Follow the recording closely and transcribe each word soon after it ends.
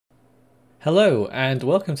Hello and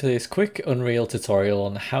welcome to this quick Unreal tutorial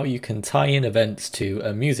on how you can tie in events to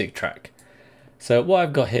a music track. So what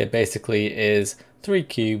I've got here basically is three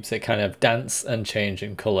cubes that kind of dance and change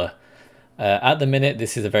in colour. At the minute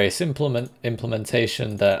this is a very simple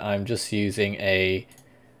implementation that I'm just using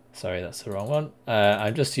sorry, that's the wrong one.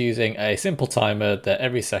 I'm just using a simple timer that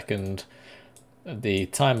every second the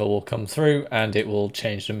timer will come through and it will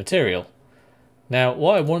change the material. Now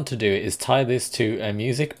what I want to do is tie this to a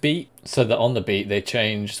music beat so that on the beat they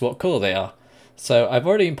change what colour they are. So I've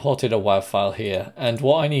already imported a WAV file here, and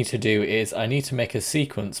what I need to do is I need to make a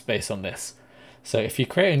sequence based on this. So if you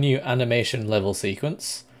create a new animation level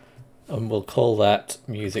sequence, and we'll call that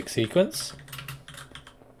music sequence.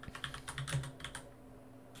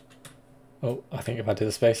 Oh, I think I've added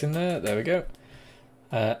a space in there. There we go.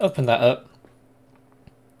 Open that up.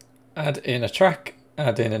 Add in a track,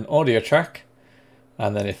 add in an audio track.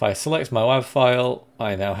 And then if I select my WAV file,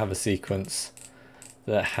 I now have a sequence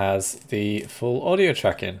that has the full audio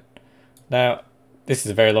track in. Now, this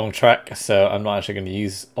is a very long track, so I'm not actually going to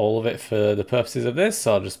use all of it for the purposes of this,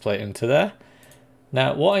 so I'll just play it into there.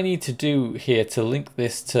 Now, what I need to do here to link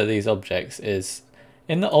this to these objects is,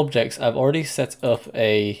 in the objects, I've already set up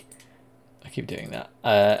I keep doing that.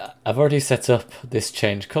 I've already set up this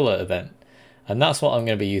change color event, and that's what I'm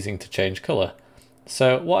going to be using to change color.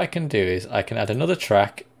 So what I can do is I can add another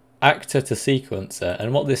track, actor to sequencer,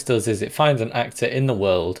 and what this does is it finds an actor in the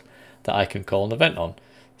world that I can call an event on.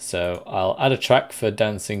 So I'll add a track for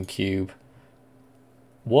Dancing Cube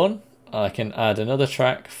 1, I can add another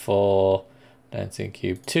track for Dancing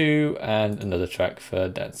Cube 2, and another track for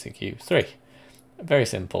Dancing Cube 3. Very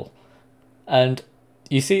simple. And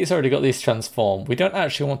you see it's already got this transform. We don't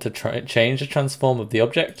actually want to change the transform of the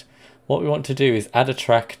object. What we want to do is add a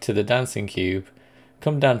track to the Dancing Cube,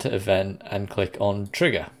 come down to event and click on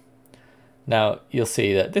trigger. Now you'll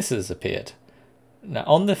see that this has appeared. Now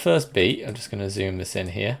on the first beat, I'm just going to zoom this in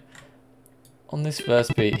here. On this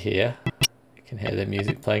first beat here, you can hear the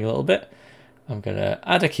music playing a little bit. I'm going to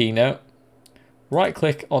add a keynote, right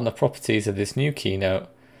click on the properties of this new keynote,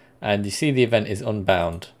 and you see the event is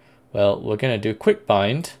unbound. Well, we're going to do quick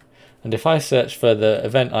bind, and if I search for the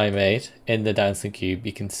event I made in the Dancing Cube,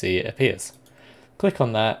 you can see it appears. Click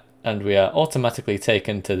on that, and we are automatically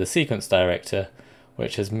taken to the sequence director,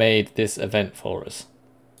 which has made this event for us.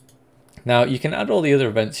 Now you can add all the other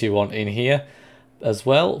events you want in here as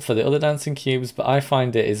well for the other dancing cubes, but I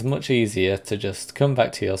find it is much easier to just come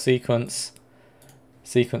back to your sequencer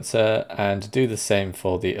and do the same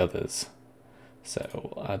for the others. So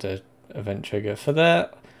we'll add an event trigger for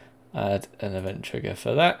that, add an event trigger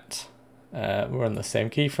for that. We're on the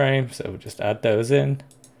same keyframe, so we'll just add those in,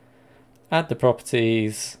 add the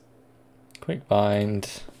properties, quick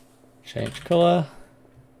bind, change color.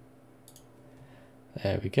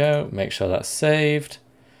 There we go. Make sure that's saved.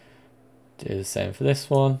 Do the same for this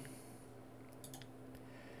one.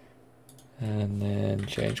 And then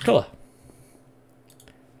change color.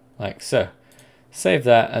 Like so. Save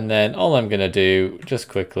that, and then all I'm going to do just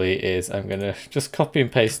quickly is I'm going to just copy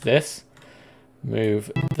and paste this.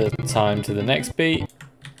 Move the time to the next beat.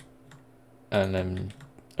 And then,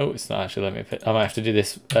 oh, it's not actually letting me pick. I might have to do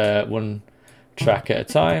this one track at a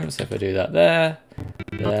time. So if I do that there,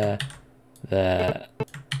 there,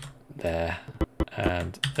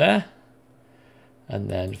 and there, and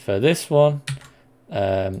then for this one,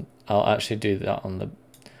 I'll actually do that on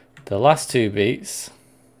the last two beats.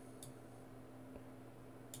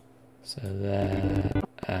 So there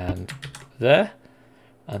and there,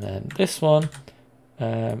 and then this one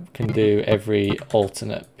can do every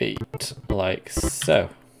alternate beat like so.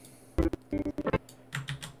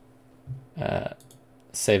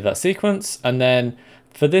 Save that sequence, and then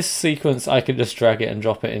for this sequence I can just drag it and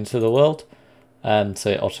drop it into the world, and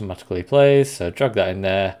so it automatically plays. So drag that in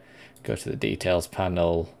there, go to the details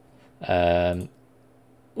panel,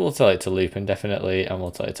 we'll tell it to loop indefinitely, and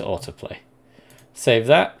we'll tell it to autoplay. Save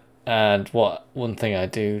that, and one thing I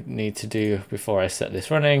do need to do before I set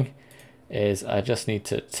this running is I just need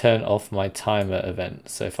to turn off my timer event.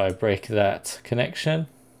 So if I break that connection,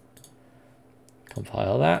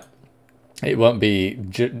 compile that, it won't be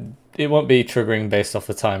triggering based off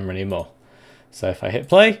the timer anymore. So if I hit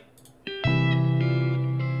play,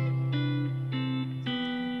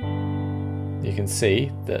 you can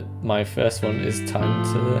see that my first one is timed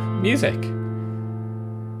to the music.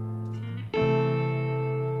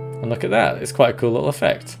 And look at that, it's quite a cool little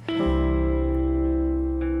effect.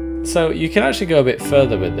 So you can actually go a bit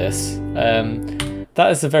further with this. That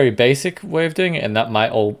is a very basic way of doing it, and that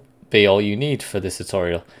might be all you need for this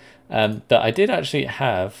tutorial. But I did actually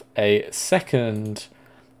have a second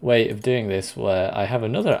way of doing this where I have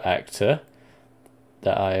another actor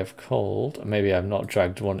that I have called, maybe I've not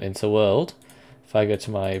dragged one into world. If I go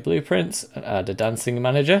to my blueprints and add a dancing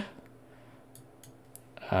manager,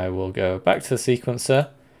 I will go back to the sequencer.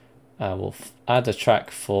 I will add a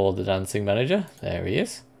track for the dancing manager. There he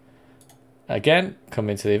is. Again, come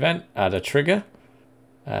into the event, add a trigger,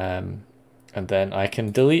 and then I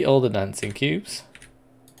can delete all the dancing cubes,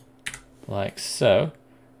 like so.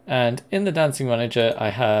 And in the dancing manager, I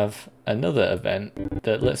have another event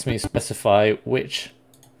that lets me specify which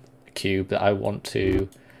cube that I want to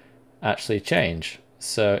actually change.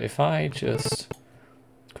 So if I just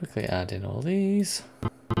quickly add in all these,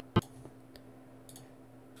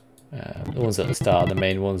 the ones at the start are the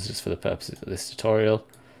main ones just for the purposes of this tutorial.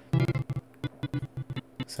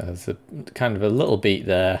 So there's a kind of a little beat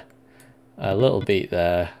there, a little beat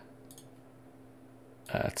there,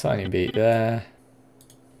 a tiny beat there,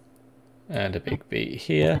 and a big beat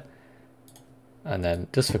here. And then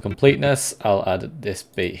just for completeness, I'll add this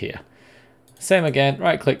beat here. Same again,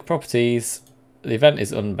 right click properties, the event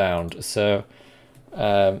is unbound. So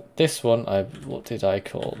this one, what did I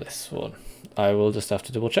call this one? I will just have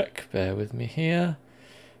to double check, bear with me here.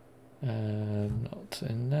 Not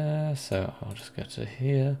in there, so I'll just go to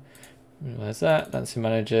here. Where's that? Dancing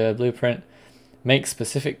manager, blueprint, make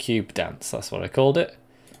specific cube dance, that's what I called it.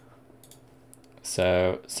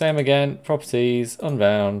 So same again, properties,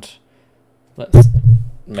 unbound, let's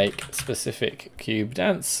make specific cube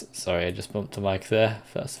dance. Sorry, I just bumped the mic there,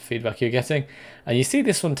 if that's the feedback you're getting. And you see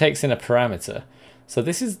this one takes in a parameter. So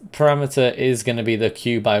this parameter is going to be the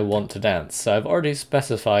cube I want to dance. So I've already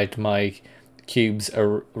specified my cube's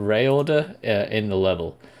array order in the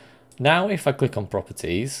level. Now if I click on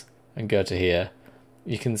properties and go to here,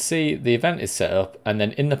 you can see the event is set up, and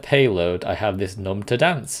then in the payload I have this num to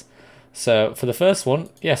dance. So for the first one,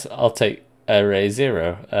 yes, I'll take array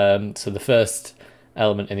 0. So the first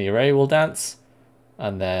element in the array will dance,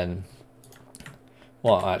 and then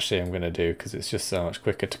what actually I'm going to do, because it's just so much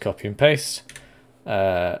quicker to copy and paste,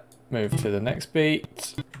 move to the next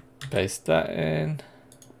beat, paste that in,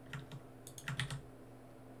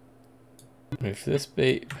 move to this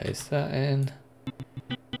beat, paste that in,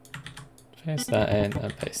 paste that in,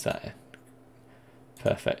 and paste that in.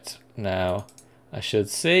 Perfect. Now I should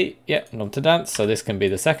see, yep, num to dance. So this can be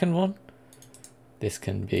the second one. This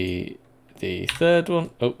can be the third one.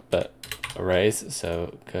 Oh, but arrays,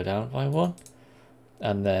 so go down by 1.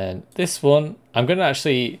 And then this one, I'm going to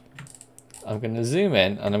zoom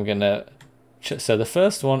in, and I'm going to, so the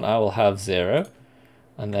first one I will have 0.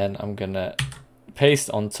 And then I'm going to paste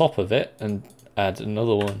on top of it and add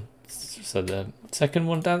another one. So the second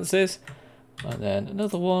one dances, and then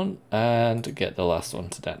another one, and get the last one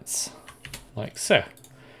to dance. Like so.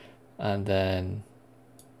 And then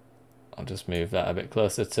I'll just move that a bit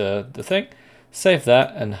closer to the thing, save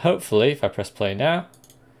that, and hopefully if I press play now,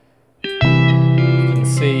 you can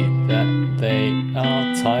see that they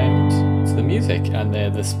are timed to the music, and they're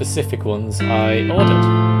the specific ones I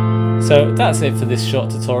ordered. So that's it for this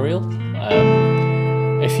short tutorial.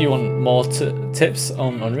 If you want more tips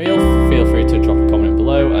on Unreal, feel free to drop a comment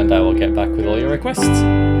below and I will get back with all your requests.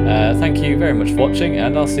 Thank you very much for watching,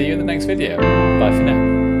 and I'll see you in the next video. Bye for now.